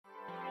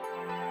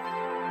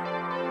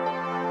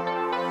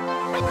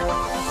Coming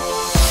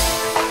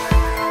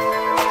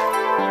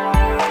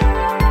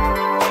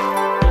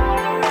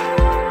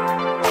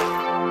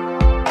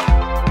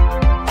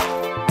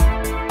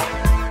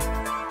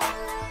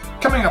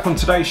up on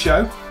today's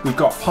show, we've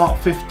got part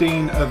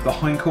 15 of the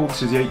Heinkel.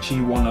 This is the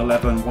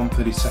HE111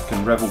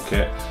 132nd Revell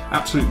kit.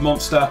 Absolute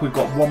monster. We've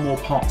got one more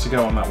part to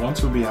go on that one,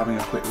 so we'll be having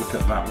a quick look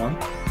at that one.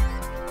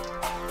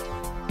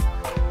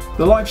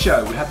 The live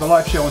show, we had the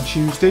live show on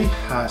Tuesday,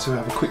 so we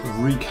have a quick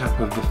recap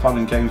of the fun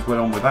and games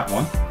went on with that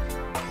one.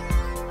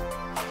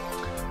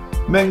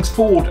 Meng's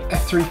Ford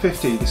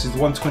F350, this is the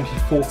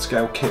 1/24th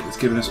scale kit that's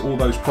given us all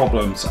those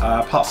problems.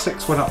 Part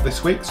 6 went up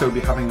this week, so we'll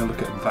be having a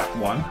look at that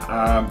one.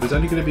 There's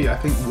only going to be, I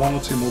think, 1 or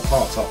 2 more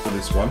parts up for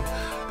this one,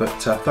 but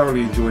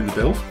thoroughly enjoying the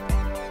build.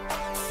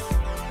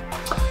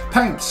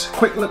 Paints,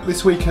 quick look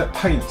this week at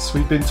paints.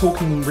 We've been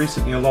talking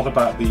recently a lot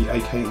about the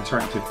AK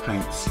Interactive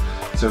paints,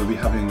 so we'll be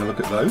having a look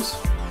at those.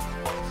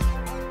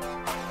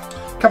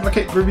 Couple of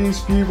kit reviews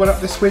for you went up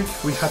this week.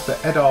 We had the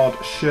Eduard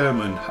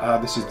Sherman.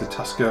 This is the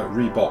Tusker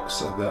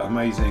Rebox of the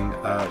amazing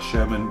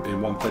Sherman in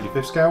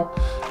 1/35th scale.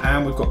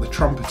 And we've got the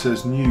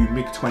Trumpeter's new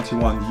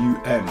MiG-21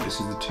 UM. This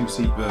is the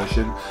 2-seat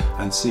version,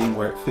 and seeing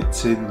where it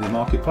fits in the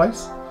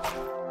marketplace.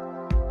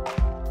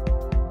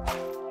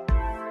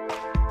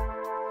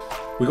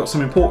 We've got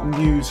some important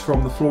news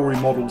from the Flory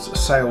models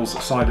sales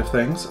side of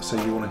things, so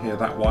you want to hear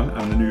that one,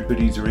 and the new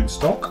hoodies are in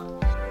stock.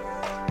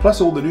 Plus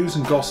all the news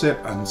and gossip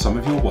and some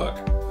of your work.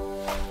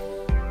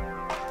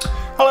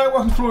 Hello,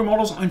 welcome to Flory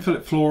Models. I'm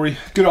Flory.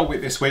 Good old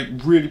week this week.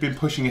 Really been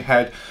pushing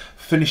ahead,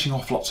 finishing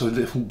off lots of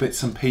little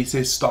bits and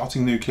pieces,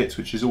 starting new kits,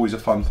 which is always a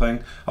fun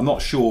thing. I'm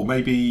not sure,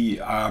 maybe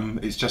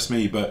it's just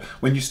me, but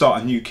when you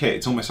start a new kit,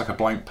 it's almost like a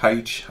blank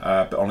page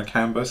but on a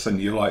canvas,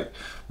 and you're like,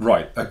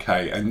 right,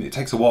 okay, and it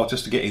takes a while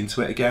just to get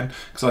into it again,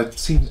 because I've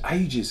seen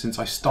ages since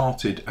I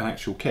started an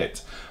actual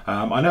kit.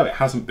 I know it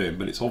hasn't been,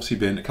 but it's obviously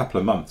been a couple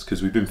of months,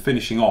 because we've been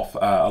finishing off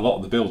a lot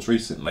of the builds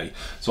recently.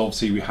 So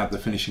obviously we had the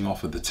finishing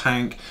off of the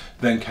tank,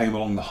 then came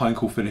along the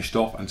Heinkel finished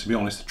off, and to be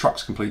honest, the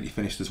truck's completely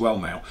finished as well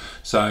now.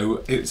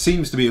 So it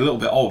seems to be a little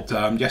bit odd.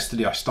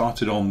 Yesterday I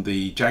started on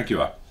the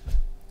Jaguar,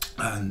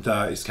 and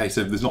it's a case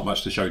of there's not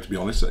much to show, to be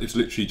honest. It's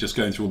literally just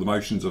going through all the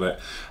motions of it,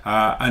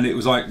 and it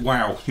was like,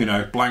 wow, you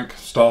know, blank,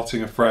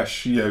 starting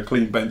afresh, you know,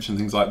 clean bench and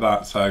things like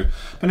that. So,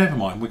 but never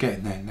mind, we're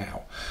getting there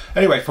now.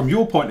 Anyway, from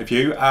your point of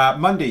view,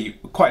 Monday,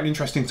 quite an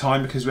interesting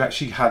time, because we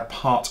actually had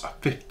part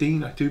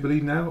 15, I do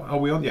believe now. Are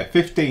we on? Yeah,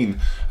 15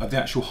 of the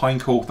actual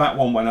Heinkel. That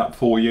one went up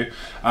for you.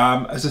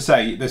 As I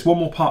say, there's one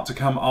more part to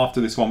come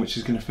after this one, which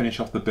is going to finish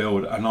off the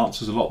build and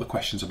answers a lot of the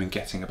questions I've been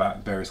getting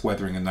about various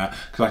weathering and that,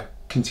 because I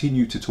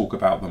continue to talk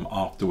about them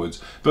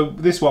afterwards.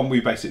 But this one,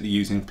 we're basically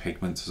using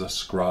pigments as a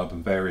scrub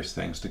and various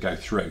things to go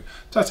through.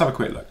 So let's have a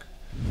quick look.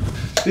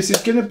 This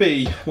is going to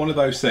be one of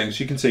those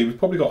things. You can see we've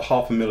probably got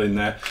 1/2 mil in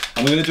there,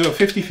 and we're going to do a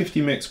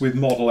 50-50 mix with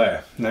Model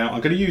Air. Now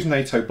I'm going to use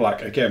NATO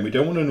black again. We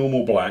don't want a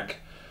normal black,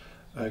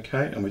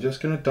 okay, and we're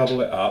just going to double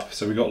it up,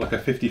 so we've got like a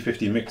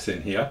 50-50 mix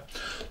in here.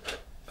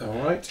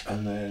 All right,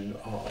 and then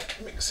our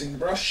mixing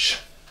brush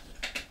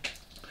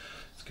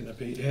going to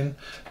be in.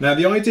 Now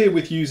the idea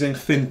with using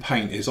thin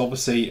paint is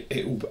obviously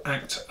it will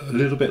act a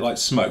little bit like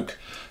smoke,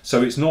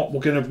 so it's not,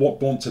 we're going to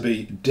want to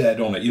be dead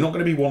on it. You're not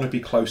going to want to be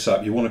close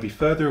up, you want to be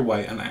further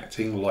away and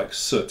acting like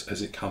soot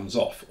as it comes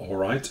off. All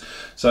right,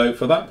 so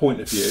for that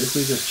point of view, if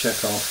we just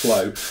check our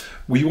flow,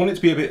 we want it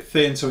to be a bit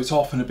thin so it's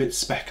often a bit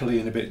speckly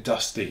and a bit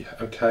dusty.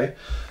 Okay,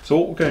 so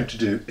what we're going to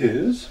do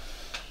is,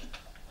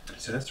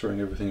 so that's throwing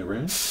everything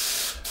around.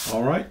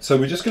 All right, so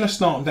we're just going to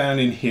start down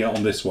in here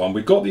on this one.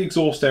 We've got the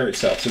exhaust air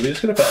itself, so we're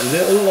just going to put a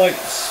little like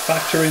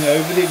spattering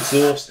over the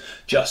exhaust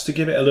just to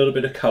give it a little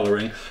bit of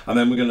colouring, and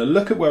then we're going to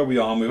look at where we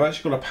are, and we've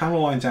actually got a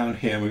panel line down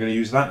here, and we're going to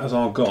use that as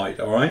our guide.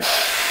 All right,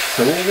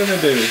 so what we're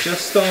going to do is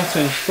just start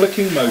in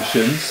flicking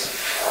motions.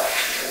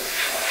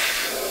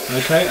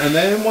 Okay, and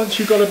then once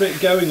you've got a bit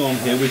going on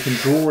here, we can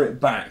draw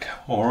it back.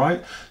 All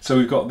right, so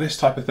we've got this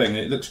type of thing.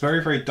 It looks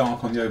very, very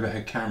dark on the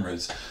overhead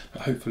cameras,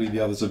 but hopefully the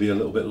others will be a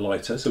little bit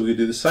lighter. So we're going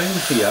to do the same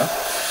here.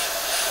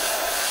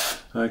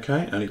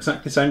 Okay, and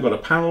exactly the same, got a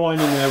panel line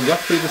in there,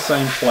 roughly the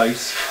same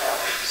place.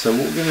 So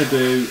what we're going to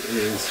do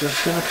is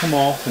just going to come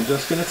off and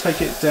just going to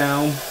take it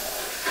down.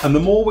 And the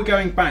more we're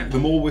going back, the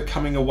more we're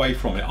coming away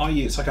from it,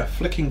 i.e. it's like a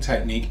flicking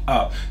technique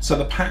up, so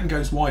the pattern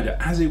goes wider,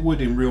 as it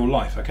would in real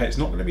life. Okay, it's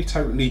not going to be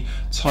totally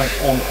tight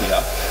on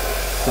here.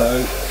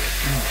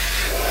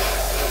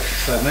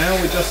 So now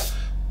we're just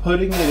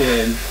putting it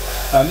in,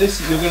 and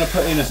this you're going to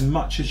put in as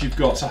much as you've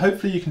got. So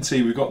hopefully you can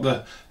see we've got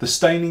the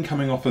staining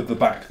coming off of the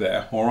back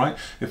there. All right,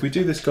 if we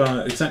do this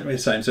guy exactly the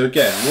same, so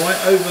again,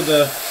 right over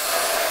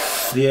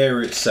the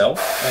area itself.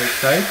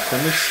 Okay,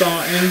 then we're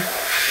starting.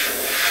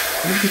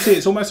 And you can see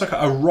it's almost like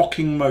a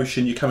rocking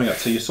motion you're coming up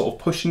to. You're sort of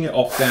pushing it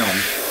off down.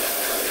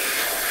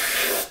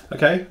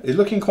 Okay, it's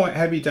looking quite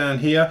heavy down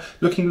here,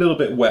 looking a little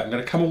bit wet. I'm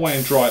going to come away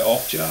and dry it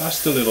off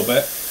just a little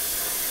bit.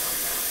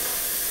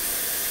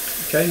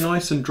 Okay,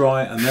 nice and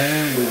dry, and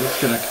then we're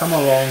just going to come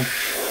along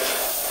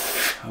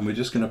and we're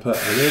just going to put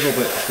a little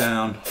bit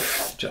down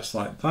just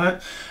like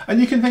that. And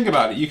you can think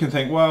about it, you can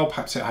think, well,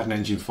 perhaps it had an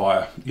engine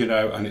fire, you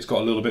know, and it's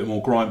got a little bit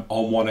more grime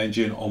on one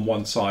engine, on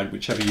one side,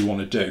 whichever you want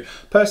to do.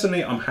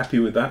 Personally, I'm happy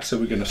with that, so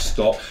we're going to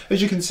stop.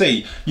 As you can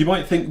see, you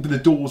might think the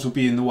doors will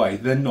be in the way.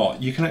 They're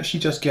not. You can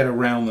actually just get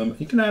around them.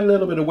 You can add a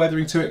little bit of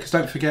weathering to it, because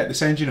don't forget,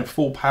 this engine at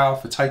full power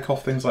for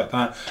takeoff, things like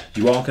that,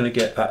 you are going to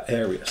get that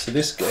area. So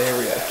this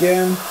area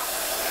again,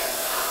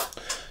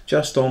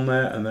 just on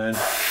there, and then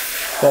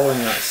following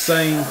that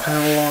same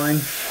power line.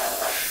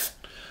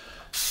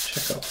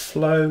 Check out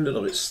flow, a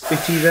little bit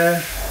spitty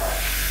there.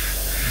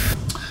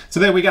 So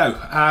there we go.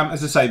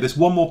 As I say, there's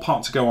one more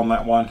part to go on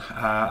that one,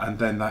 and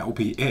then that will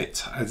be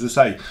it. As I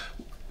say,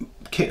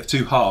 kit of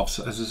two halves,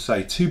 as I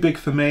say, too big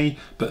for me,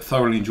 but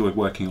thoroughly enjoyed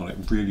working on it.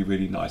 Really,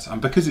 really nice.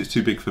 And because it's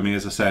too big for me,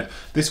 as I said,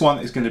 this one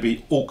is going to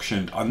be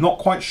auctioned. I'm not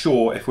quite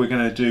sure if we're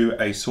going to do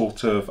a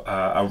sort of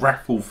a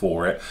raffle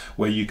for it,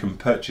 where you can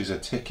purchase a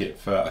ticket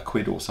for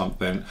 £1 or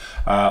something,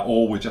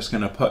 or we're just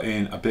going to put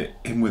in a bit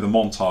in with a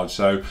montage,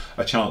 so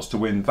a chance to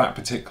win that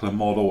particular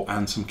model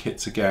and some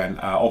kits again.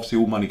 Obviously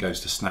all money goes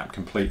to Snap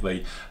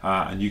completely,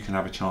 and you can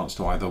have a chance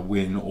to either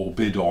win or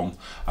bid on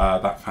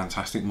that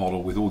fantastic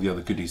model with all the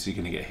other goodies you're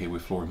going to get here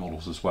with Flory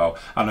models as well.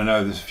 And I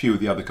know there's a few of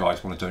the other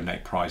guys want to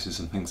donate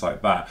prizes and things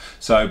like that.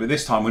 So, but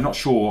this time we're not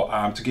sure,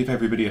 to give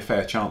everybody a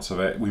fair chance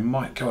of it, we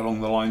might go along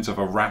the lines of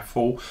a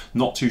raffle.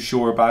 Not too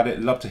sure about it.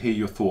 Love to hear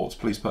your thoughts.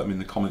 Please put them in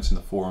the comments in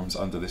the forums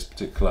under this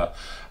particular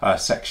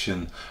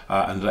section,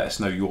 and let us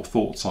know your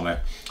thoughts on it.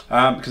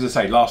 Because as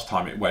I say, last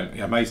time it went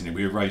amazingly.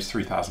 We raised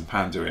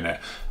 £3,000 doing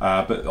it,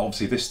 but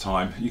obviously this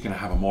time you're going to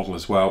have a model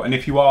as well. And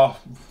if you are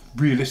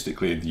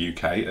realistically in the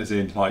UK, as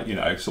in, like, you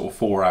know, sort of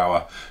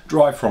 4-hour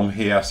drive from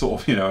here, sort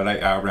of, you know, an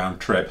 8-hour round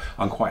trip,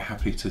 I'm quite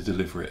happy to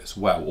deliver it as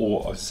well.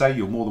 Or I say,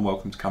 you're more than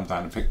welcome to come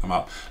down and pick them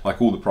up, like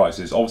all the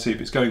prizes. Obviously,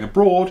 if it's going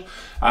abroad,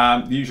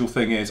 the usual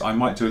thing is I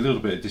might do a little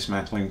bit of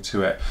dismantling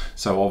to it,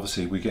 so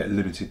obviously we get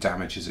limited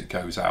damage as it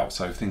goes out.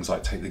 So things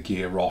like take the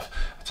gear off,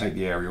 take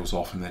the aerials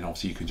off, and then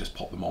obviously you can just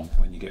pop them on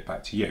when you get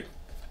back to you.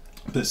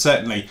 But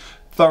certainly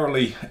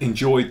thoroughly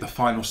enjoyed the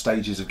final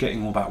stages of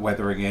getting all that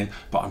weathering in,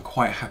 but I'm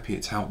quite happy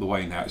it's out the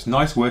way now. It's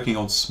nice working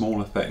on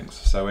smaller things.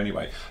 So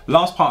anyway,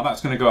 last part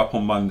that's going to go up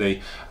on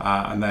Monday,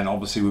 and then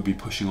obviously we'll be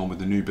pushing on with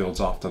the new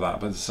builds after that.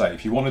 But as I say,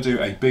 if you want to do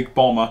a big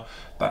bomber,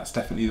 that's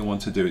definitely the one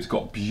to do. It's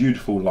got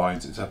beautiful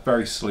lines, it's a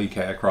very sleek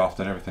aircraft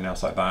and everything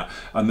else like that.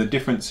 And the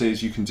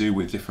differences you can do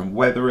with different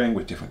weathering,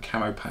 with different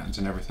camo patterns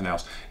and everything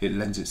else, it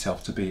lends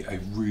itself to be a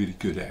really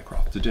good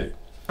aircraft to do.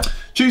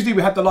 Tuesday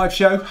we had the live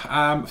show.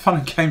 Fun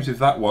and games with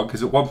that one,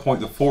 because at one point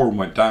the forum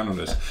went down on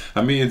us,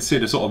 and me and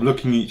Sid are sort of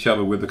looking at each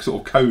other with the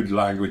sort of code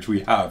language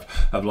we have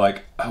of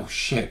like, oh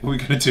shit, what are we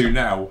going to do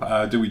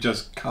now? Do we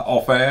just cut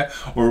off air,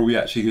 or are we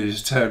actually going to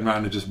just turn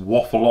around and just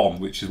waffle on,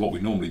 which is what we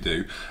normally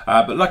do?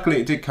 But luckily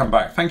it did come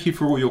back. Thank you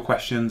for all your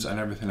questions and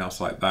everything else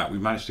like that. We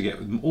managed to get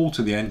them all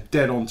to the end,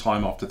 dead on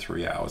time after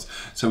 3 hours.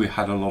 So we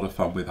had a lot of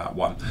fun with that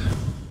one.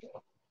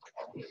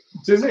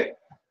 This is it.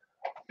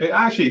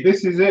 Actually,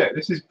 this is it.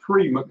 This is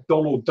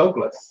pre-McDonnell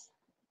Douglas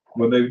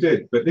when they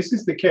did, but this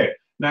is the kit.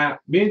 Now,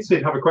 me and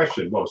Sid have a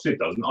question. Well, Sid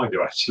doesn't. I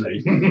do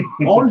actually.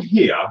 On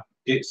here,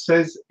 it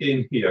says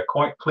in here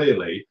quite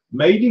clearly,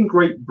 "Made in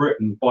Great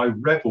Britain by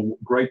Revell,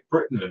 Great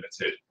Britain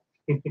Limited."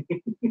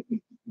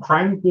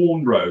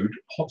 Cranbourne Road,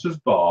 Potters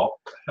Bar,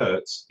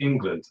 Herts,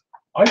 England.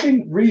 I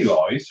didn't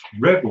realise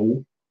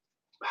Revell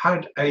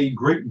had a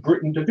Great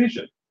Britain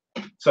division.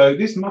 So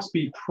this must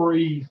be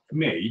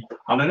pre-me,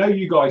 and I know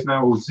you guys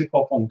now will zip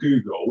off on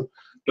Google,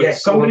 but yeah,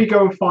 somebody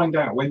go and find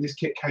out when this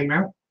kit came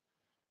out.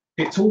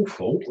 It's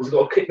awful. It's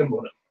got a kit number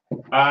on it.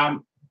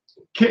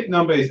 Kit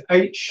number is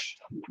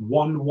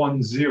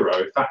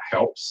H110, if that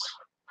helps.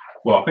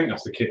 Well, I think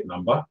that's the kit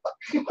number.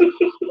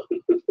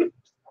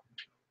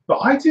 But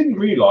I didn't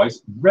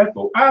realise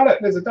Revell. Ah, look,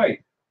 there's a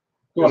date.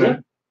 Go on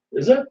then.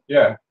 Is it?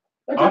 Yeah.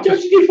 How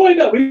did you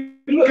find out?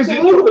 Because it's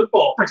all over the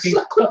box.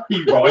 Freaking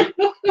copyright.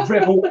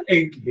 Revell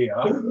Inc. here,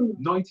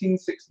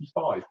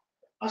 1965.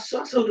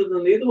 That's older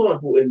than the other one I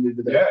bought in the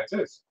other day. Yeah,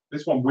 it is.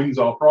 This one wins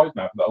our prize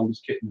now for the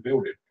oldest kit in the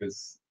building,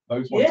 because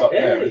those ones up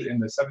there in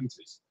the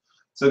 70s.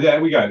 So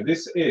there we go.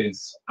 This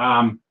is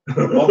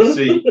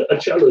obviously a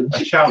challenge.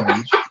 A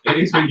challenge. It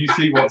is when you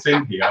see what's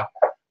in here,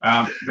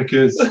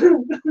 because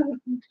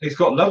it's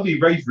got lovely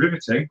raised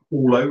riveting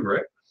all over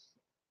it,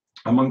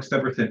 amongst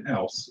everything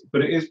else.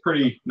 But it is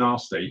pretty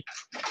nasty.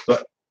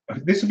 But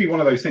this will be one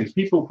of those things.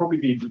 People will probably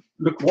be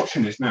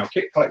watching this now.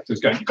 Kit collectors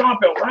going, "You can't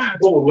build that."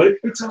 Probably.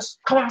 It's a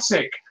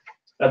classic.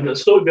 And the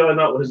story behind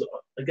that one is,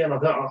 again, I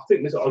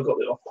think I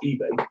got it off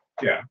eBay.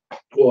 Yeah.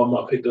 Or I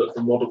might have picked it up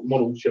from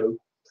model show.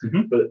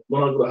 But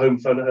when I got it home,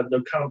 found I had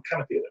no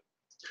canopy in it.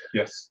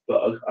 Yes.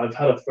 But I've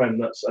had a friend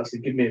that's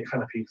actually given me a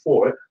canopy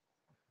for it.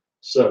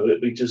 So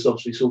it'd be just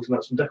obviously sorting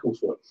out some decals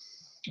for it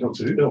once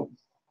it's built.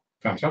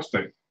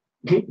 Fantastic.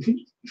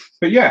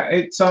 But yeah,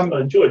 it's I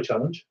enjoy a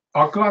challenge.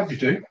 I'm glad you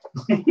do.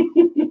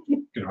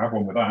 Gonna have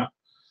one with that.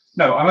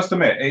 No, I must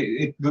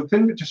admit, the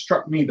thing that just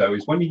struck me though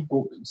is when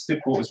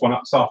Steve brought this one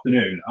up this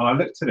afternoon, and I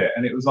looked at it,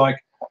 and it was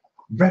like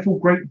Revell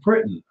Great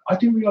Britain. I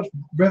didn't realise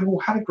Revell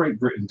had a Great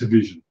Britain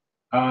division.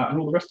 and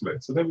all the rest of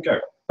it. So there we go.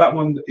 That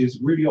one is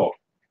really odd.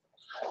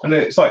 And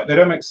it's like they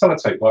don't make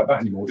sellotape like that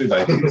anymore, do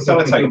they?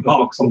 Sellotape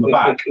marks on the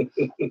back.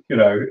 You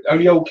know,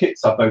 only old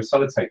kits have those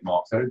sellotape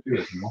marks. They don't do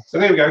it anymore. So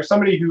there we go.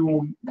 Somebody who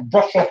will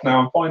rush off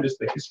now and find us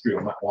the history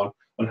on that one.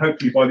 And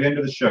hopefully by the end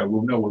of the show,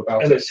 we'll know all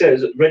about it. And it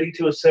says, ready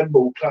to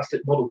assemble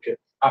plastic model kit.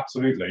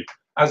 Absolutely.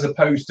 As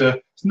opposed to,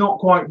 it's not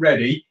quite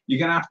ready. You're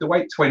going to have to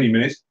wait 20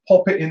 minutes,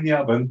 pop it in the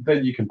oven,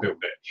 then you can build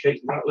it.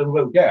 Shake, rattle, and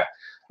roll. Yeah.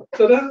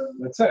 Ta-da!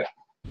 That's it.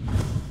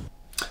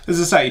 As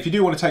I say, if you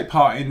do want to take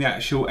part in the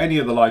actual any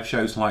of the live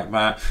shows like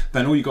that,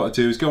 then all you've got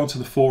to do is go onto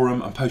the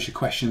forum and post your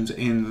questions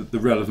in the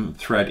relevant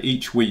thread.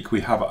 Each week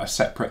we have a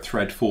separate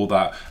thread for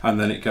that, and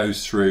then it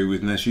goes through,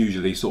 and there's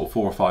usually sort of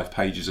 4 or 5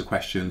 pages of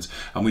questions,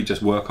 and we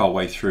just work our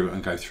way through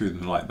and go through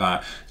them like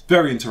that. It's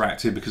very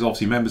interactive because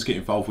obviously members get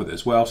involved with it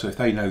as well, so if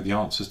they know the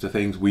answers to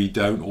things we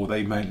don't, or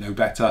they may know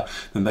better,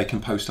 then they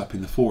can post up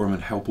in the forum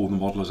and help all the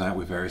modelers out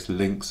with various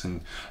links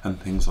and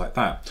things like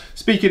that.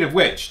 Speaking of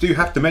which, do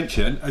have to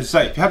mention, as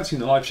I say, if you haven't seen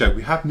the live show,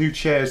 we have new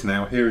chairs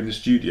now here in the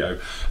studio.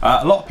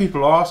 A lot of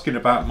people are asking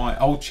about my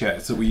old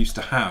chairs that we used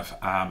to have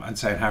and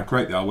saying how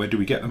great they are, where do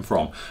we get them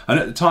from? And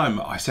at the time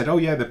I said, oh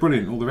yeah, they're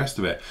brilliant, all the rest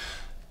of it.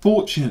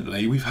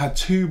 Fortunately, we've had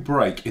 2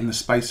 break in the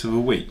space of a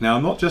week. Now,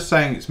 I'm not just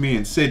saying it's me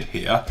and Sid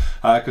here,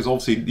 because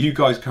obviously you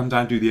guys come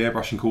down, do the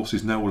airbrushing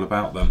courses, know all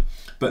about them,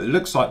 but it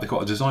looks like they've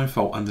got a design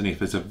fault underneath.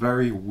 There's a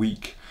very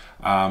weak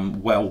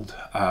weld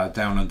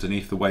down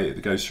underneath the way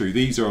it goes through.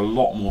 These are a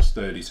lot more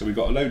sturdy, so we've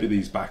got a load of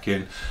these back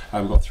in.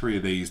 We've got 3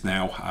 of these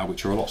now,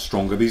 which are a lot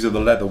stronger. These are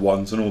the leather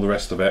ones and all the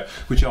rest of it,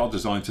 which are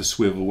designed to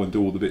swivel and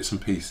do all the bits and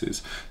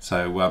pieces.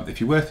 So if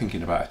you were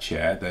thinking about a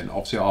chair, then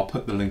obviously I'll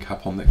put the link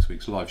up on next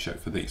week's live show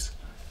for these.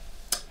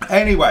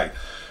 Anyway,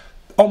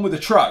 on with the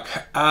truck.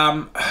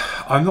 I'm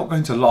not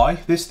going to lie,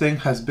 this thing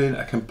has been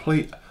a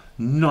complete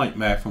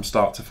nightmare from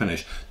start to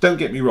finish. Don't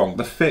get me wrong,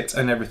 the fit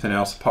and everything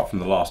else, apart from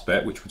the last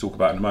bit, which we'll talk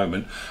about in a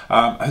moment,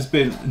 has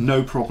been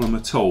no problem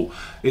at all.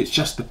 It's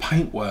just the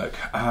paintwork.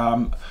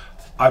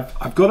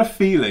 I've got a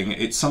feeling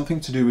it's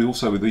something to do with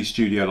also with these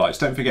studio lights.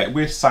 Don't forget,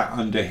 we're sat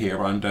under here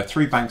under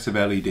 3 banks of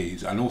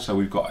LEDs, and also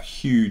we've got a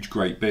huge,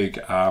 great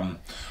big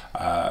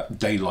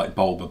daylight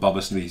bulb above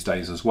us these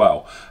days as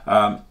well.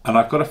 And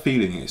I've got a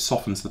feeling it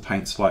softens the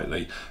paint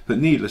slightly. But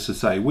needless to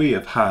say, we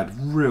have had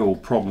real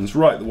problems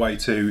right the way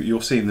to,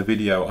 you'll see in the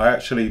video, I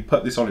actually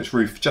put this on its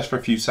roof just for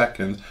a few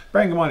seconds,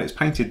 bearing in mind it's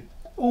painted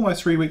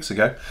almost 3 weeks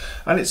ago,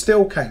 and it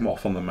still came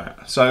off on the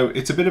mat. So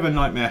it's a bit of a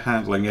nightmare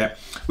handling it.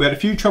 We had a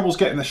few troubles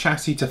getting the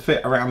chassis to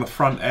fit around the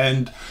front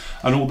end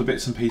and all the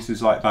bits and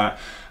pieces like that.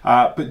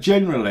 But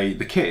generally,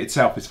 the kit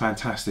itself is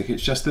fantastic.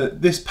 It's just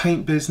that this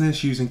paint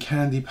business using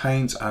candy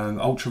paint and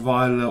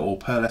ultraviolet or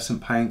pearlescent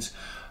paint,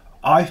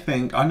 I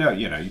think, I know,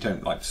 you know, you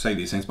don't like to say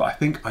these things, but I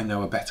think I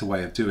know a better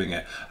way of doing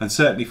it. And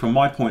certainly from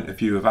my point of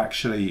view of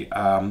actually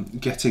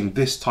getting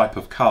this type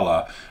of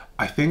colour,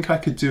 I think I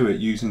could do it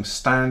using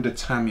standard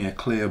Tamiya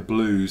clear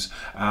blues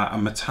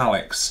and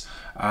metallics,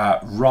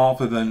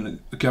 rather than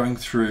going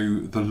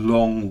through the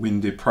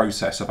long-winded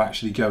process of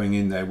actually going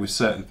in there with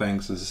certain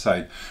things. As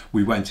I say,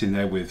 we went in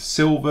there with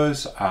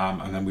silvers,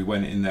 and then we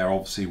went in there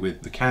obviously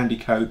with the candy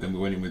coat, then we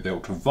went in with the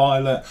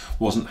ultraviolet,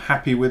 wasn't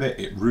happy with it,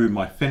 it ruined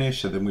my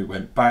finish, so then we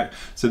went back.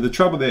 So the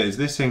trouble is,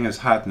 this thing has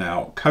had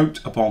now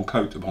coat upon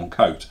coat upon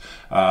coat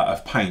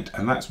of paint,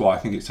 and that's why I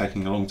think it's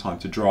taking a long time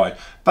to dry.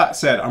 That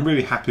said, I'm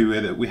really happy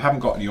with it. We haven't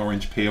got any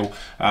orange peel.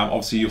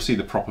 Obviously you'll see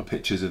the proper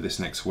pictures of this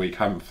next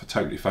week. I haven't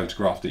totally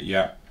photographed it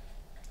yet,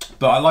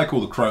 but I like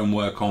all the chrome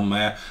work on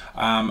there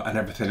and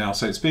everything else.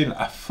 So it's been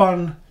a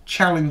fun,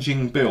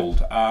 challenging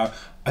build.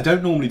 I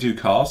don't normally do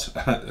cars,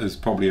 as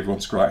probably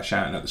everyone's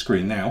shouting at the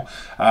screen now,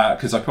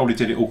 because I probably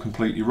did it all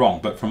completely wrong.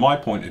 But from my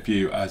point of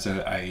view as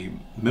a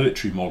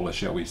military modeler,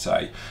 shall we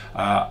say,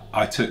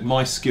 I took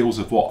my skills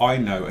of what I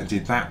know and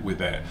did that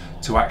with it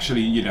to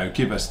actually, you know,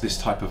 give us this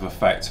type of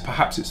effect.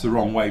 Perhaps it's the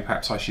wrong way,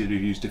 perhaps I should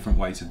have used different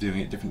ways of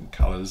doing it, different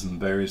colours and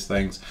various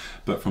things.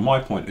 But from my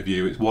point of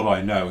view, it's what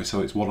I know,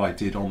 so it's what I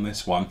did on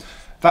this one.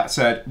 That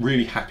said,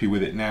 really happy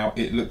with it now.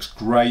 It looks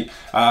great.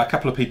 A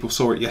couple of people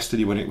saw it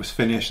yesterday when it was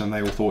finished and they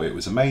all thought it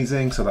was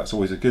amazing, so that's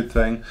always a good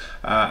thing.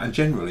 And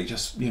generally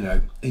just, you know,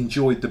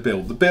 enjoyed the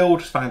build. The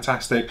build is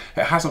fantastic.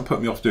 It hasn't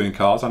put me off doing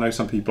cars. I know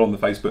some people on the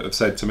Facebook have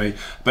said to me,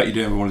 I bet you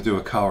don't ever want to do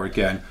a car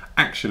again.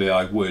 Actually,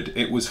 I would.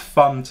 It was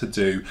fun to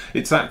do.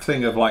 It's that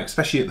thing of like,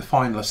 especially at the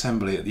final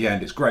assembly at the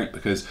end, it's great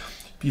because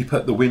you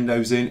put the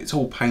windows in, it's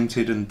all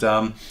painted and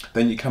done,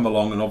 then you come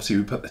along and obviously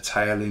we put the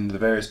tail in, the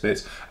various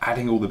bits,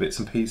 adding all the bits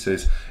and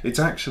pieces. It's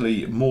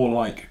actually more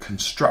like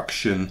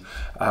construction,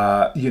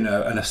 you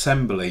know, an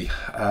assembly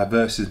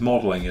versus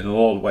modelling in a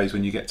lot of ways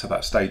when you get to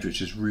that stage,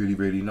 which is really,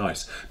 really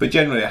nice. But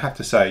generally I have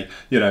to say,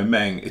 you know,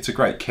 Meng, it's a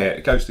great kit,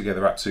 it goes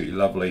together absolutely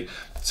lovely.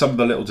 Some of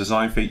the little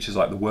design features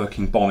like the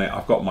working bonnet,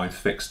 I've got mine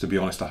fixed to be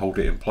honest to hold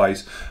it in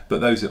place, but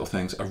those little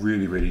things are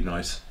really, really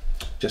nice.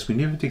 Just we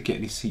never did get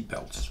any seat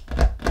belts.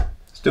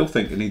 Still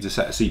think it needs a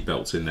set of seat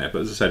belts in there,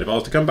 but as I said, if I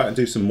was to come back and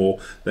do some more,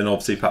 then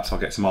obviously perhaps I'll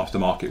get some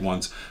aftermarket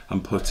ones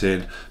and put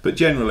in. But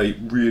generally,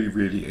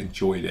 really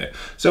enjoyed it.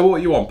 So what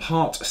are you on?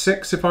 Part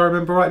 6, if I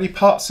remember rightly.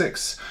 Part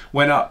 6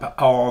 went up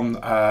on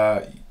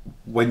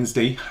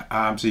Wednesday,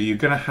 so you're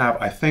going to have,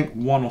 I think,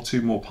 1 or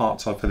 2 more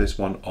parts for this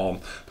one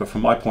on, but from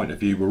my point of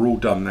view, we're all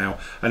done now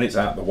and it's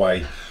out of the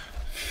way.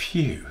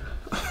 Phew.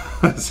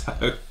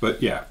 So,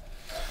 but yeah,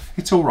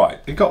 it's all right.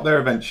 It got there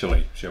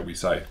eventually, shall we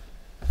say.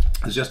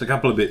 There's just a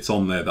couple of bits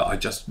on there that I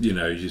just, you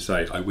know, as you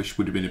say, I wish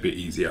would have been a bit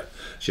easier,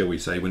 shall we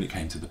say, when it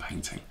came to the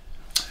painting.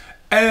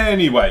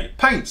 Anyway,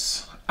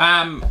 paints.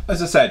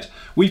 As I said,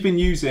 we've been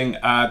using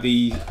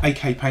the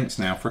AK paints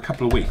now for a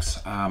couple of weeks,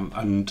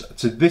 and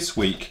to this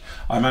week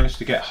I managed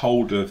to get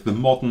hold of the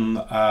modern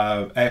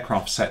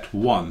aircraft set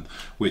 1,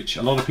 which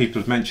a lot of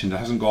people have mentioned. It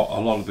hasn't got a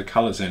lot of the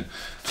colours in.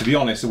 To be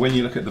honest, when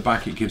you look at the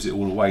back, it gives it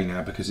all away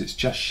now because it's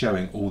just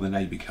showing all the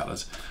navy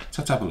colours.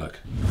 So let's have a look.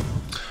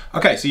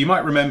 Okay, so you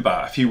might remember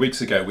a few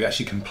weeks ago we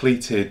actually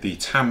completed the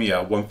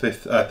Tamiya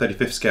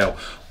 35th scale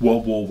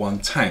World War I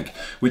tank,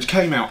 which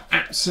came out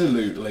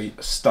absolutely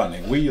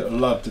stunning. We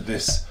loved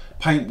this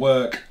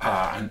paintwork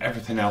and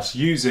everything else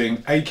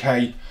using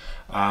AK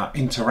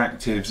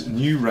Interactive's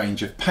new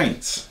range of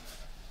paints.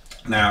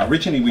 Now,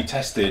 originally we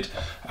tested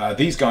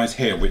these guys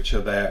here, which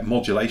are their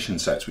modulation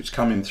sets, which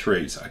come in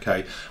 3s,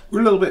 okay?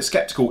 We're a little bit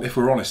skeptical, if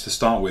we're honest, to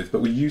start with,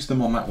 but we used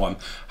them on that one,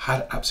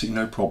 had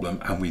absolutely no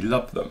problem, and we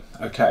loved them,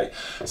 okay?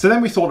 So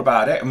then we thought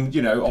about it, and,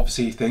 you know,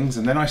 obviously things,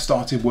 and then I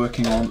started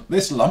working on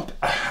this lump,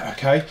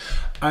 okay?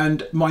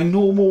 And my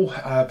normal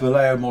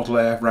Vallejo Model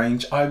Air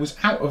range, I was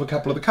out of a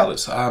couple of the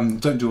colours.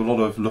 Don't do a lot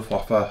of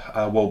Luftwaffe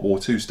World War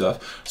II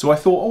stuff. So I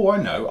thought, oh,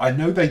 I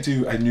know they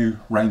do a new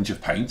range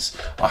of paints.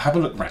 I'll have a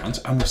look round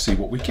and we'll see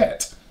what we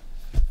get.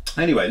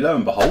 Anyway, lo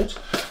and behold,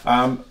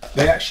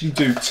 they actually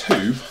do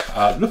 2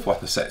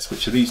 Luftwaffe sets,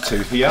 which are these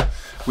 2 here,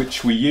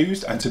 which we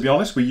used. And to be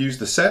honest, we used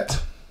the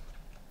set.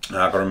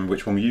 I've got to remember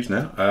which one we used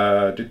now.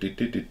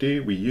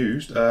 We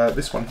used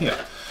this one here.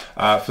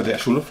 For the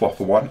actual Luftwaffe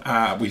one,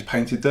 we've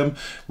painted them,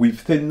 we've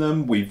thinned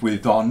them,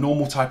 with our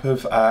normal type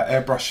of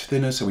airbrush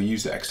thinner, so we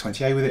used the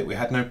X20A with it, we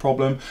had no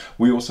problem.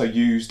 We also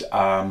used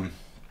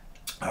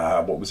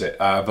what was it,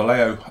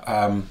 Vallejo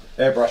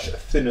airbrush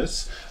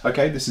thinners.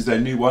 Okay, this is their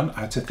new one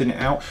to thin it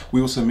out.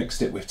 We also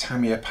mixed it with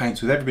Tamiya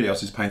paints, with everybody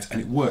else's paints,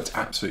 and it worked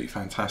absolutely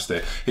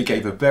fantastic. It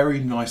gave a very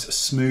nice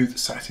smooth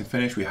satin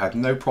finish. We had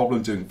no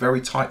problem doing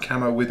very tight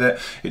camo with it.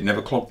 It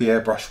never clogged the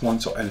airbrush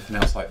once or anything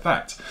else like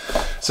that.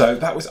 So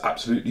that was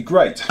absolutely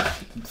great.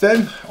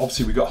 Then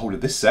obviously we got hold of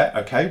this set,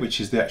 okay,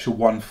 which is the actual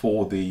one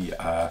for the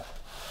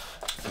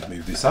I'll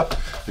move this up.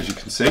 As you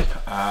can see,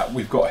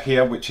 we've got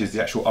here, which is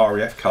the actual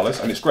RAF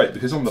colours, and it's great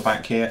because on the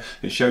back here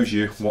it shows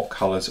you what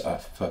colours are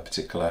for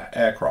particular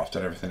aircraft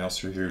and everything else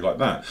through like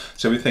that.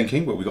 So we're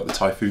thinking, well, we've got the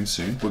Typhoon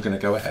soon, we're going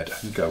to go ahead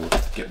and go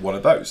get one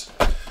of those.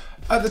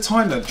 At the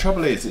time, though, the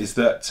trouble is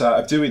that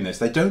of doing this,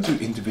 they don't do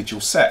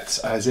individual sets,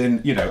 as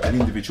in, you know, an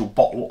individual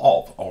bottle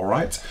of, all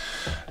right?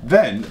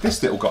 Then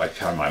this little guy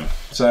came on.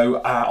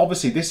 So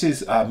obviously this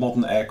is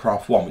Modern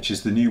Aircraft 1, which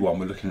is the new one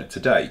we're looking at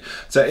today.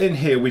 So in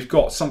here we've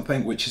got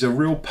something which is a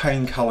real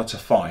pain colour to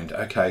find,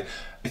 okay?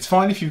 It's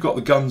fine if you've got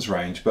the guns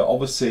range, but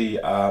obviously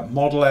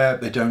Model Air,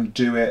 they don't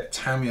do it.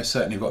 Tamiya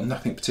certainly got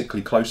nothing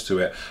particularly close to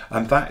it,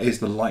 and that is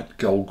the light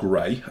gold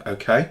grey,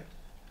 okay?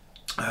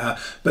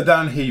 But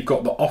down here you've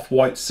got the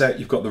off-white set,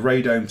 you've got the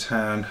radome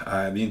tan,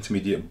 the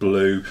intermediate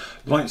blue,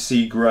 light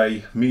sea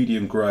grey,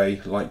 medium grey,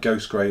 light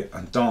ghost grey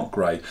and dark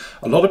grey.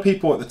 A lot of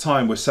people at the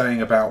time were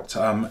saying about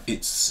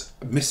it's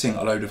missing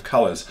a load of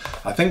colours.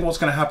 I think what's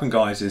going to happen,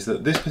 guys, is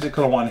that this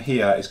particular one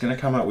here is going to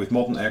come out with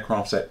Modern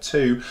Aircraft Set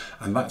 2,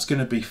 and that's going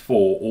to be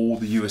for all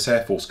the US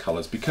Air Force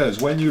colours,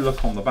 because when you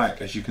look on the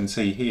back, as you can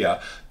see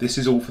here, this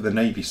is all for the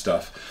Navy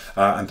stuff,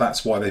 and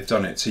that's why they've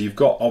done it. So you've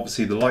got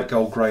obviously the light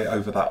gold grey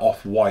over that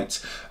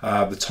off-white,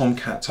 the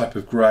Tomcat type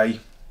of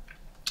grey.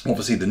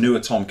 Obviously the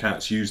newer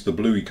Tomcats use the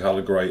bluey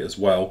colour grey as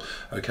well,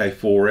 okay,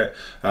 for it,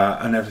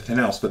 and everything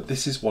else, but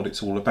this is what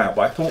it's all about.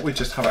 But I thought we'd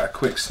just have a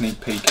quick sneak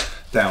peek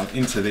down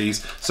into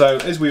these. So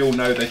as we all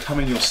know, they come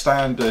in your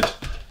standard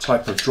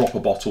type of dropper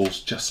bottles,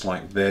 just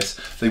like this.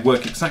 They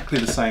work exactly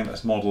the same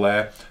as Model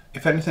Air.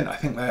 If anything, I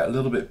think they're a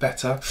little bit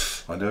better.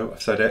 I know,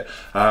 I've said it.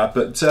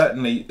 But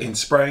certainly in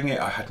spraying it,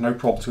 I had no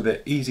problems with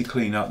it. Easy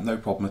clean up, no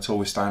problem at all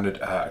with standard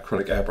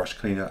acrylic airbrush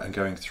cleaner and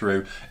going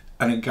through.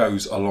 And it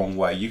goes a long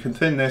way. You can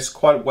thin this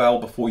quite well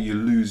before you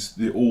lose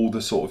all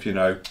the sort of, you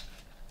know,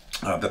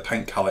 the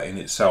paint colour in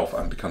itself,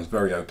 and becomes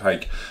very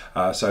opaque.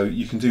 So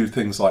you can do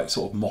things like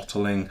sort of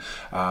mottling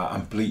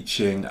and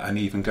bleaching, and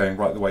even going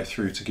right the way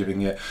through to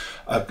giving it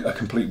a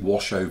complete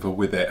wash over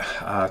with it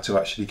to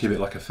actually give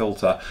it like a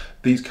filter.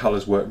 These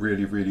colours work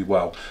really, really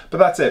well. But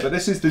that's it. But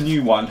this is the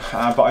new one.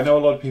 But I know a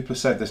lot of people have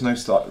said there's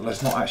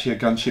not actually a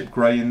gunship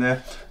grey in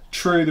there.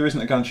 True, there isn't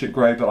a gunship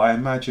grey, but I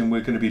imagine we're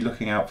going to be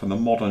looking out for the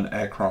modern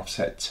aircraft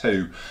set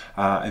 2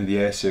 in the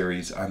Air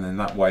Series, and then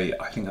that way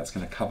I think that's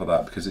going to cover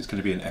that because it's going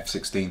to be an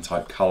F-16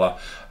 type colour,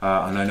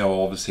 and I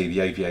know obviously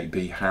the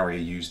AV-8B Harrier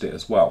used it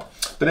as well.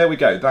 But there we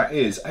go, that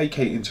is AK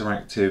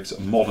Interactive's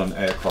modern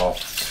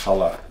aircraft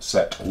colour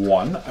set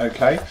 1.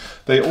 Okay,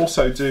 they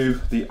also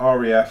do the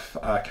RAF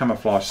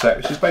camouflage set,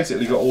 which has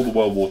basically got all the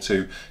World War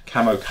II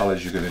camo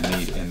colours you're going to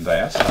need in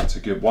there, so that's a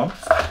good one.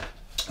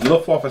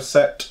 Luftwaffe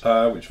set,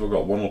 which we've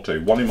got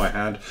one in my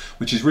hand,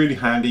 which is really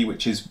handy,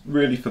 which is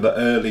really for the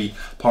early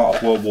part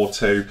of World War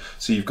II.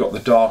 So you've got the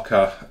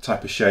darker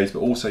type of shades, but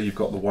also you've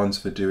got the ones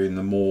for doing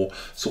the more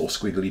sort of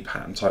squiggly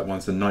pattern type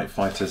ones, the night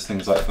fighters,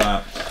 things like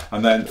that.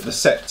 And then the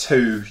set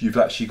 2, you've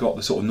actually got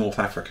the sort of North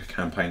Africa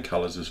campaign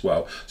colours as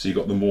well. So you've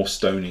got the more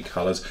stony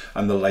colours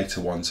and the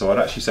later ones. So I'd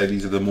actually say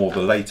these are the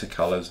later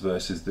colours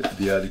versus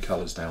the early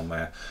colours down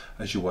there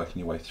as you're working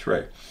your way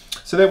through.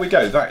 So there we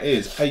go, that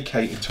is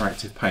AK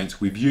Interactive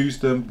paints. We've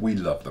used them, we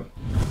love them.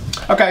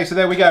 Okay, so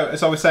there we go.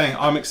 As I was saying,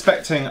 I'm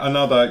expecting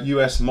another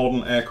US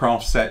modern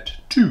aircraft set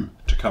 2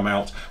 to come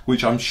out,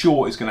 which I'm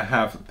sure is going to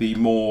have the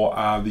more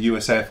the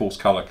US Air Force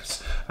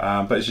colours.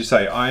 But as you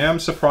say, I am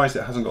surprised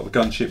it hasn't got the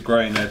gunship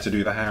grey in there to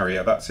do the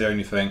Harrier. That's the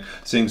only thing.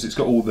 Seeing as it's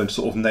got all the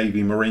sort of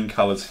navy marine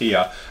colours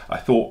here, I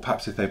thought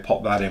perhaps if they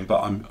pop that in,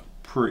 but I'm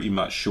pretty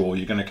much sure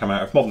you're going to come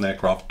out of Modern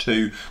Aircraft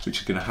 2, which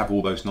is going to have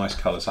all those nice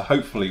colours. So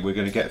hopefully we're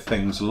going to get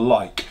things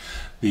like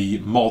the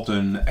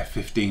modern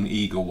F-15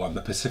 Eagle one,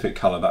 the Pacific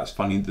colour. That's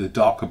funny, the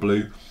darker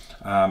blue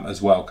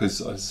as well,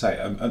 because as I say,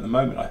 at the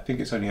moment I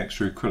think it's only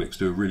extra acrylics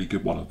do a really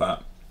good one of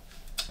that.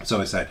 So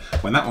I say,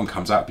 when that one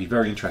comes out, it'll be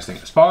very interesting.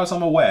 As far as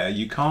I'm aware,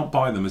 you can't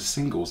buy them as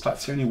singles.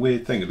 That's the only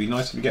weird thing. It'd be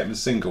nice if you get them as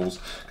singles,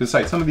 because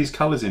I say some of these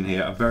colours in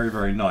here are very,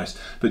 very nice.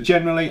 But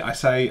generally, I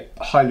say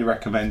highly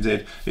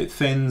recommended. It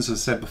thins,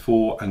 as I said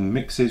before, and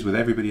mixes with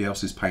everybody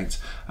else's paints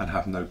and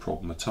have no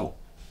problem at all.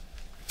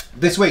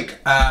 This week,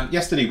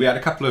 yesterday we had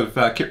a couple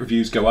of kit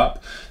reviews go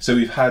up. So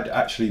we've had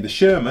actually the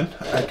Sherman,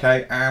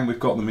 okay, and we've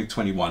got the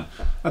MiG-21.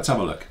 Let's have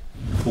a look.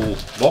 Full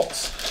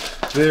box,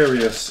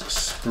 various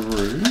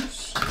sprues.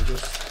 We'll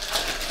just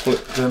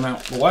flip them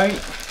out the way,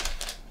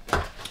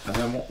 and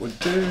then what we'll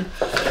do,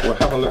 we'll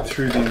have a look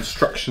through the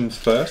instructions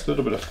first. A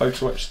little bit of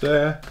photo etch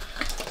there,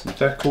 some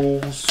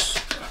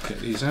decals. I'll get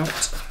these out.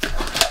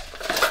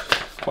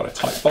 Quite a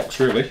tight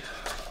box really.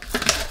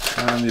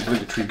 And the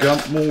obligatory gun,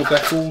 more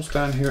decals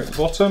down here at the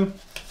bottom.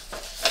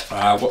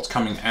 What's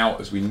coming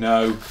out, as we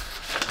know.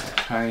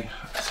 Okay,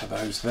 so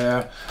those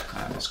there,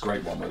 and this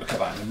great one, we'll look at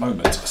that in a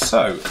moment.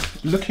 So,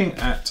 looking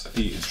at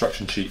the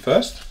instruction sheet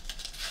first,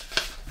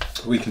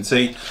 we can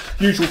see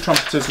usual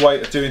Trumpeter's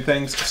way of doing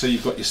things. So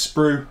you've got your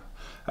sprue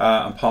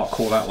and part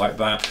call out like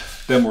that.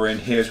 Then we're in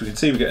here, as we can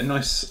see, we get a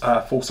nice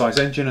full-size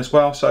engine as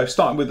well. So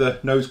starting with the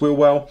nose wheel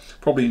well,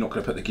 probably not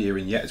going to put the gear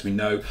in yet, as we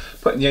know.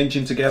 Putting the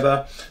engine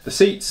together, the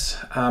seats,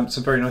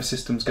 some very nice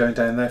systems going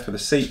down there for the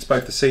seats,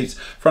 both the seats,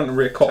 front and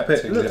rear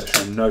cockpit, the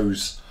actual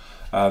nose,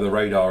 the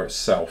radar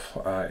itself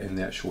in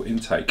the actual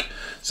intake.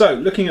 So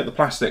looking at the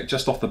plastic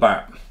just off the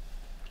bat,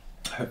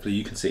 hopefully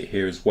you can see it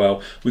here as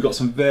well. We've got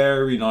some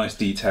very nice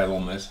detail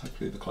on this.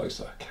 Hopefully the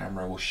closer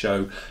camera will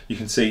show. You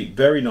can see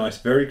very nice,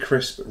 very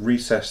crisp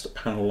recessed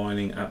panel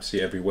lining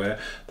absolutely everywhere.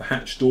 The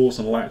hatch doors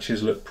and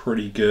latches look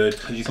pretty good.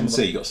 As you can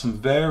see, you've got some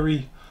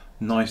very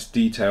nice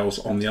details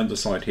on the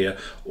underside here.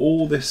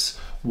 All this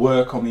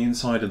work on the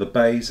inside of the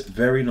bays,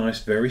 very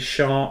nice, very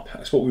sharp.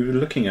 That's what we were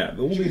looking at.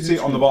 All you can see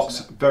on the box,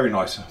 very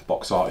nice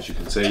box art, as you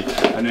can see,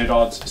 and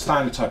Eduard's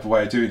standard type of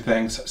way of doing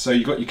things. So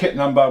you've got your kit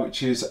number,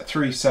 which is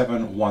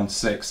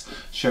 3716,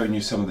 showing you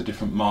some of the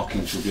different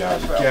markings you'll be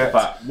able to get.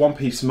 That one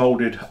piece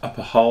molded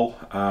upper hull,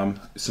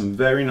 some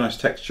very nice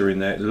texture in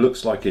there. It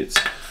looks like it's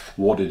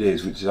what it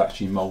is, which is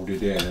actually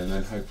molded in, and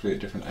then hopefully at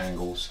different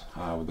angles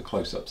with the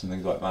close-ups and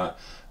things like that,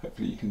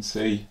 hopefully you can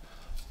see.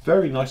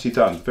 Very nicely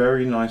done,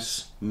 very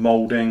nice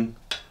moulding,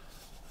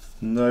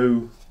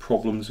 no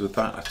problems with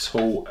that at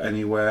all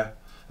anywhere.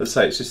 Let's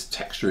say it's just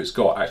texture it's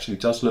got actually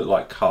does look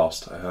like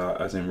cast,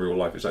 as in real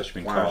life it's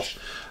actually been cast.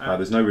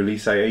 There's no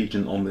release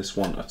agent on this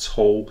one at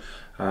all.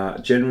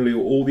 Generally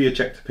all the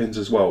ejector pins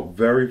as well,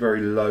 very, very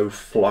low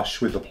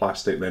flush with the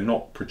plastic. They're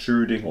not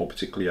protruding or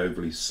particularly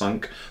overly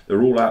sunk.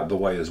 They're all out of the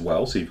way as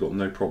well, so you've got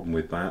no problem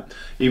with that.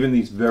 Even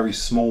these very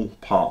small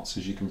parts,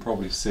 as you can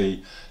probably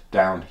see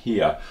down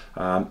here,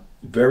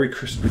 very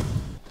crispy.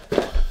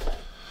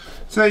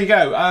 So there you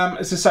go.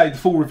 As I say, the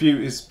full review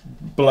is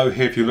below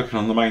here if you're looking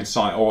on the main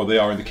site, or they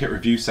are in the kit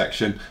review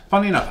section.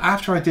 Funny enough,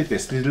 after I did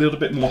this, I did a little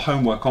bit more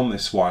homework on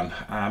this one,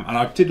 and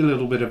I did a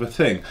little bit of a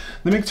thing.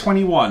 The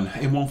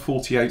MiG-21 in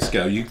 1/48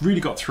 scale, you've really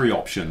got three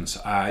options.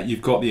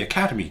 You've got the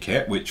Academy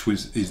kit, which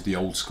is the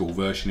old school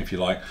version, if you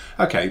like.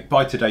 Okay,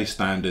 by today's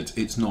standards,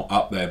 it's not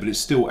up there, but it's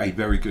still a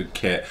very good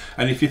kit.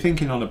 And if you're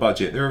thinking on a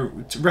budget, their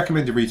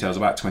recommended retails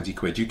about 20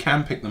 quid. You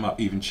can pick them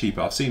up even cheaper.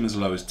 I've seen them as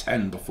low as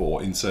 10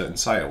 before in certain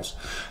sales.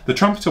 The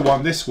Trumpeter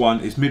one, this one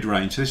is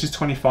mid-range. So this is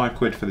 25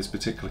 quid for this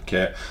particular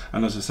kit.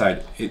 And as I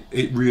said,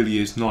 it really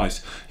is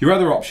nice. Your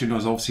other option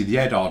was obviously the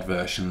Eduard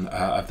version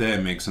of their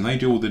MiGs, and they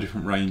do all the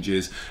different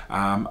ranges.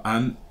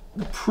 And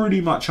pretty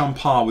much on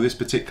par with this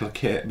particular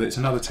kit, but it's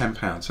another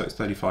 £10, so it's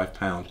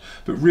 £35.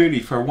 But really,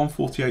 for a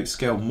 1/48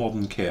 scale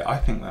modern kit, I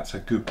think that's a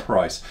good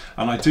price,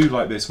 and I do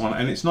like this one.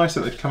 And it's nice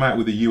that they've come out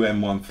with the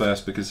UM one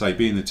first, because they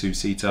being the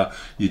two-seater,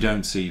 you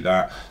don't see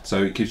that,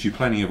 so it gives you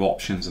plenty of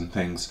options and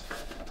things.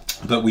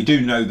 But we do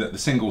know that the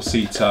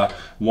single-seater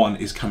one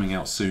is coming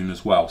out soon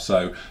as well,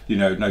 so you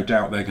know, no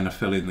doubt they're going to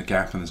fill in the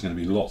gap, and there's going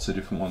to be lots of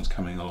different ones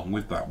coming along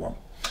with that one.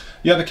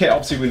 The other kit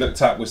obviously we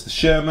looked at was the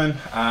Sherman.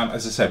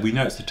 As I said, we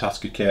know it's the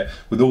Tusker kit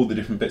with all the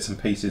different bits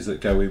and pieces that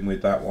go in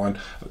with that one.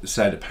 As I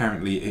said,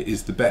 apparently it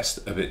is the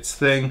best of its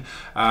thing,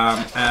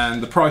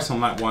 and the price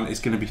on that one is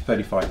going to be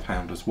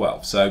 £35 as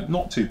well. So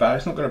not too bad.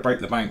 It's not going to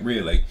break the bank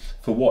really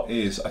for what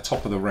is a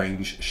top of the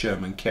range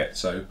Sherman kit.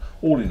 So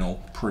all in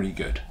all, pretty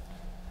good.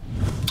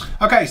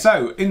 Okay,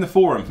 so in the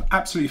forum,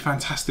 absolutely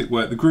fantastic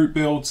work. The group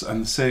builds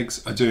and the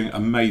SIGs are doing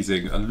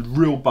amazing. A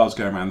real buzz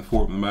going around the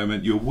forum at the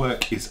moment. Your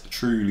work is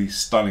truly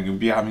stunning, and we'll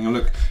be having a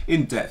look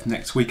in depth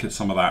next week at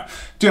some of that.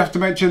 Do have to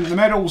mention the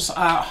medals,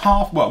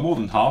 more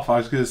than half, I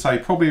was going to say,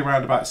 probably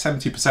around about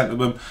 70% of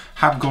them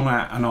have gone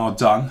out and are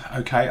done,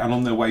 okay, and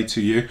on their way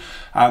to you.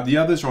 The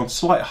others are on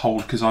slight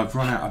hold because I've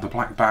run out of the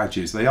black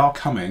badges. They are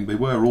coming, they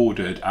were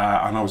ordered,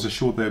 and I was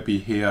assured they'll be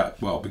here,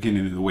 well,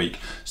 beginning of the week.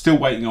 Still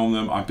waiting on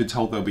them. I've been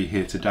told they'll be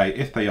here today.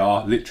 If they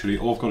are, literally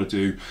all I've got to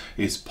do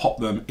is pop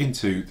them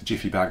into the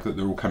jiffy bag that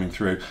they're all coming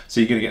through.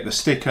 So you're going to get the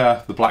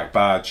sticker, the black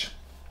badge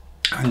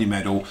and your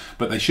medal,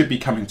 but they should be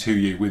coming to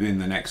you within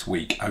the next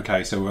week.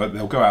 Okay, so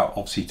they'll go out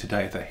obviously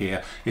today if they're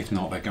here. If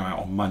not, they go out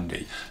on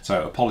Monday.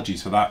 So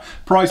apologies for that.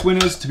 Prize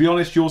winners, to be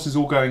honest, yours is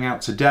all going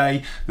out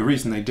today. The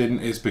reason they didn't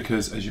is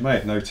because, as you may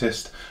have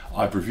noticed,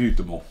 I've reviewed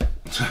them all.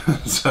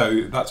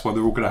 So that's why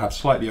they're all going to have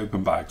slightly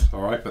open bags.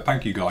 All right, but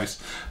thank you guys.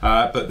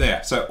 But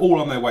there, so all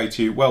on their way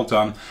to you. Well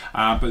done.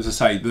 But as I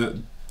say,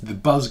 the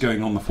buzz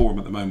going on the forum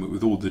at the moment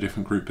with all the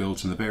different group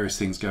builds and the various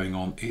things going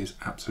on is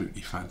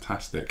absolutely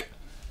fantastic.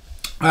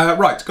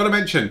 Right, got to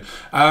mention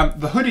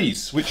the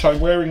hoodies, which I'm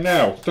wearing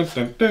now. Dun,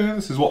 dun, dun.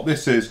 This is what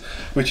this is,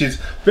 which is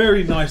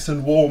very nice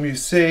and warm, you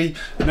see,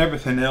 and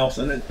everything else.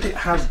 And it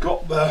has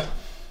got the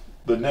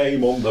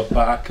name on the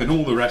back and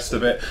all the rest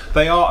of it.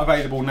 They are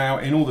available now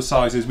in all the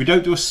sizes. We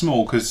don't do a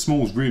small because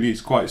small really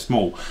is quite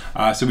small.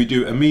 So we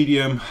do a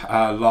medium,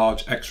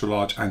 large, extra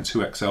large and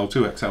 2XL.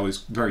 2XL is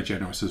very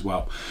generous as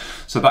well.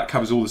 So that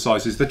covers all the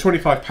sizes. They're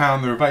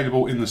 £25. They're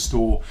available in the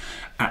store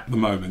at the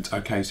moment.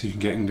 Okay, so you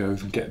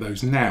can get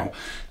those now.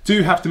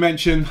 Do have to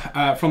mention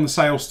from the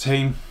sales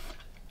team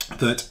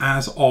that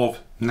as of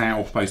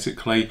now,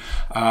 basically,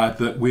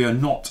 that we are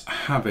not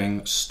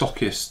having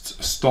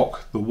stockists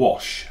stock the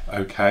wash.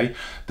 Okay,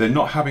 they're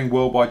not having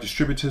worldwide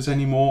distributors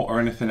anymore or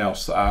anything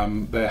else.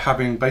 They're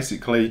having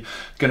basically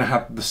going to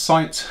have the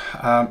site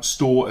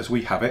store as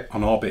we have it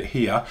on our bit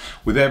here,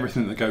 with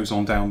everything that goes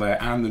on down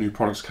there and the new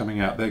products coming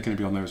out. They're going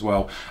to be on there as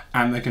well,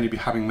 and they're going to be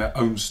having their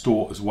own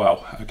store as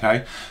well.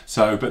 Okay,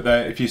 so but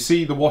if you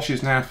see the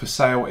washes now for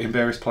sale in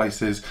various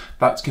places,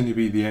 that's going to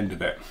be the end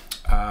of it.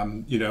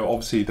 You know,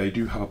 obviously they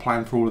do have a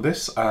plan for all of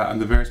this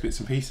and the various bits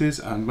and pieces,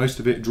 and most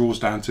of it draws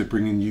down to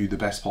bringing you the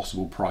best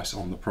possible price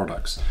on the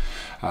products.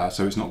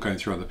 So it's not going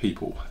through other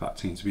people. That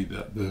seems to be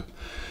the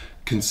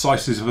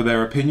conciseness of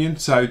their opinion.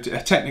 So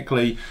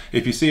technically,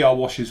 if you see our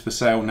washes for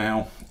sale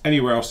now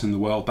anywhere else in the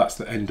world, that's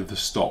the end of the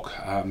stock.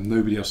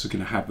 Nobody else is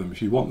going to have them.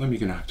 If you want them, you're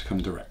going to have to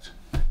come direct.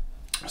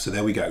 So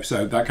there we go.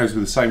 So that goes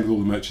with the same with all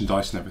the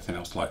merchandise and everything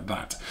else like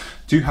that.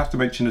 Do have to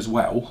mention as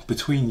well,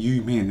 between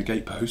you, me and the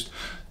gatepost,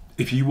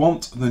 if you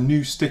want the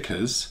new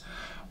stickers,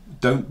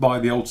 don't buy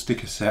the old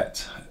sticker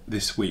set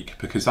this week,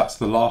 because that's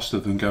the last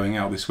of them going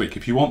out this week.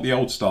 If you want the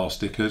old style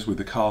stickers with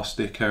the car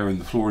sticker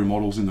and the Flory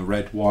models in the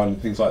red one,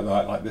 things like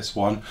that, like this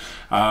one,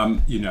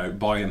 you know,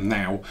 buy them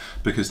now,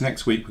 because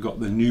next week we've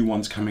got the new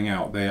ones coming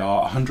out. They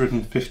are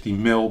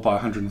 150mm by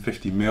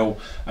 150mm,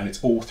 and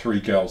it's all 3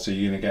 girls. So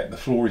you're going to get the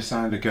Flory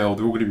Sander girl.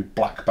 They're all going to be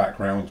black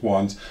background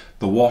ones.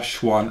 The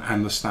wash one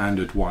and the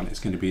standard one is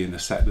going to be in the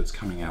set that's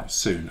coming out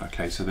soon.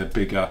 Okay, so they're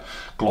bigger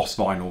gloss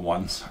vinyl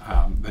ones.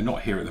 They're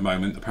not here at the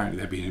moment. Apparently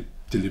they're being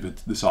delivered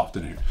this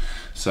afternoon.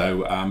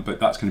 So, but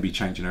that's going to be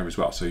changing over as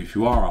well. So if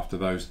you are after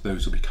those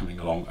will be coming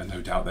along, and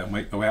no doubt they'll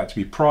make their way out to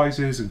be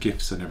prizes and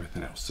gifts and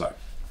everything else. So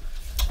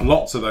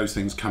lots of those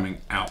things coming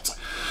out.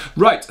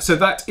 Right, so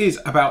that is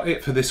about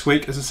it for this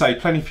week. As I say,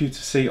 plenty for you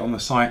to see on the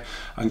site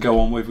and go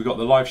on with. We've got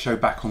the live show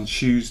back on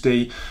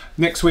Tuesday.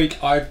 Next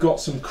week I've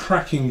got some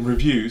cracking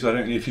reviews. I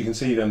don't know if you can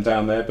see them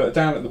down there, but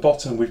down at the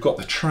bottom we've got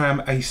the Tram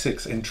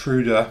A6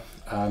 Intruder.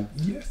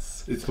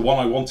 Yes, it's the one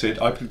I wanted.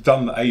 I've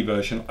done the A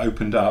version,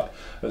 opened up.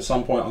 At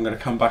some point I'm going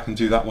to come back and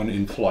do that one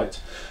in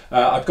flight.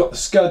 I've got the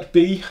Scud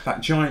B,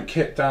 that giant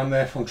kit down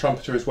there from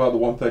Trumpeter as well, the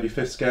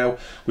 1/35 scale.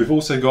 We've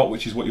also got,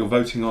 which is what you're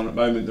voting on at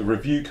the moment, the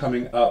review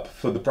coming up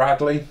for the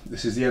Bradley.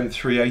 This is the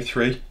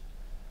M3A3.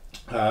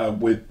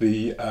 with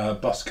the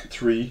Busk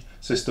 3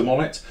 system on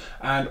it,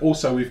 and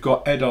also we've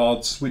got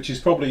Eduard's, which is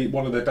probably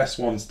one of their best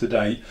ones to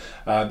date.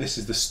 This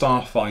is the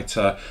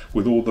Starfighter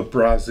with all the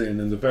bras in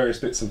and the various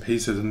bits and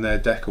pieces and their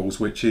decals,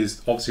 which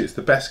is obviously it's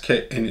the best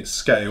kit in its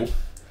scale.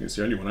 It's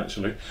the only one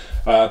actually,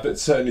 but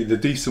certainly the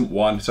decent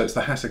one. So it's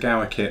the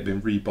Hasegawa kit, been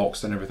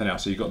reboxed and everything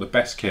else. So you've got the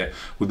best kit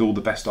with all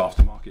the best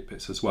aftermarket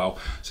bits as well.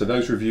 So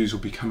those reviews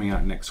will be coming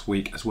out next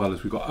week, as well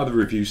as we've got other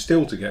reviews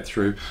still to get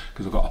through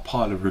because I've got a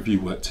pile of review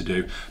work to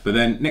do. But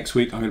then next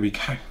week I'm going to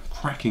be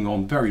cracking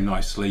on very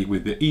nicely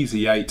with the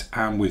Easy 8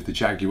 and with the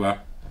Jaguar.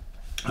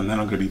 And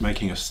then I'm going to be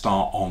making a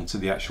start on to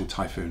the actual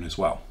Typhoon as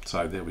well.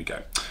 So there we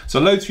go.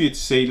 So loads for you to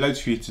see, loads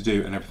for you to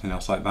do and everything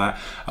else like that.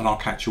 And I'll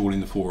catch you all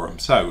in the forum.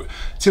 So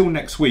till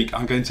next week,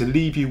 I'm going to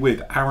leave you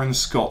with Aaron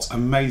Scott's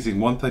amazing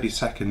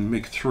 132nd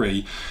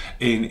MiG-3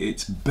 in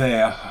its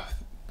bare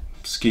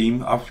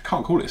scheme. I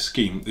can't call it a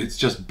scheme, it's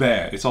just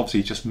bare. It's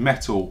obviously just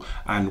metal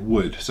and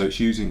wood, so it's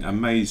using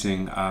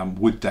amazing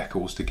wood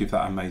decals to give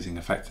that amazing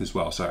effect as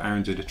well. So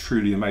Aaron did a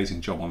truly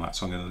amazing job on that,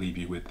 so I'm going to leave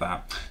you with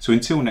that. So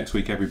until next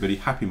week everybody,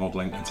 happy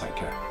modelling and take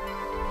care.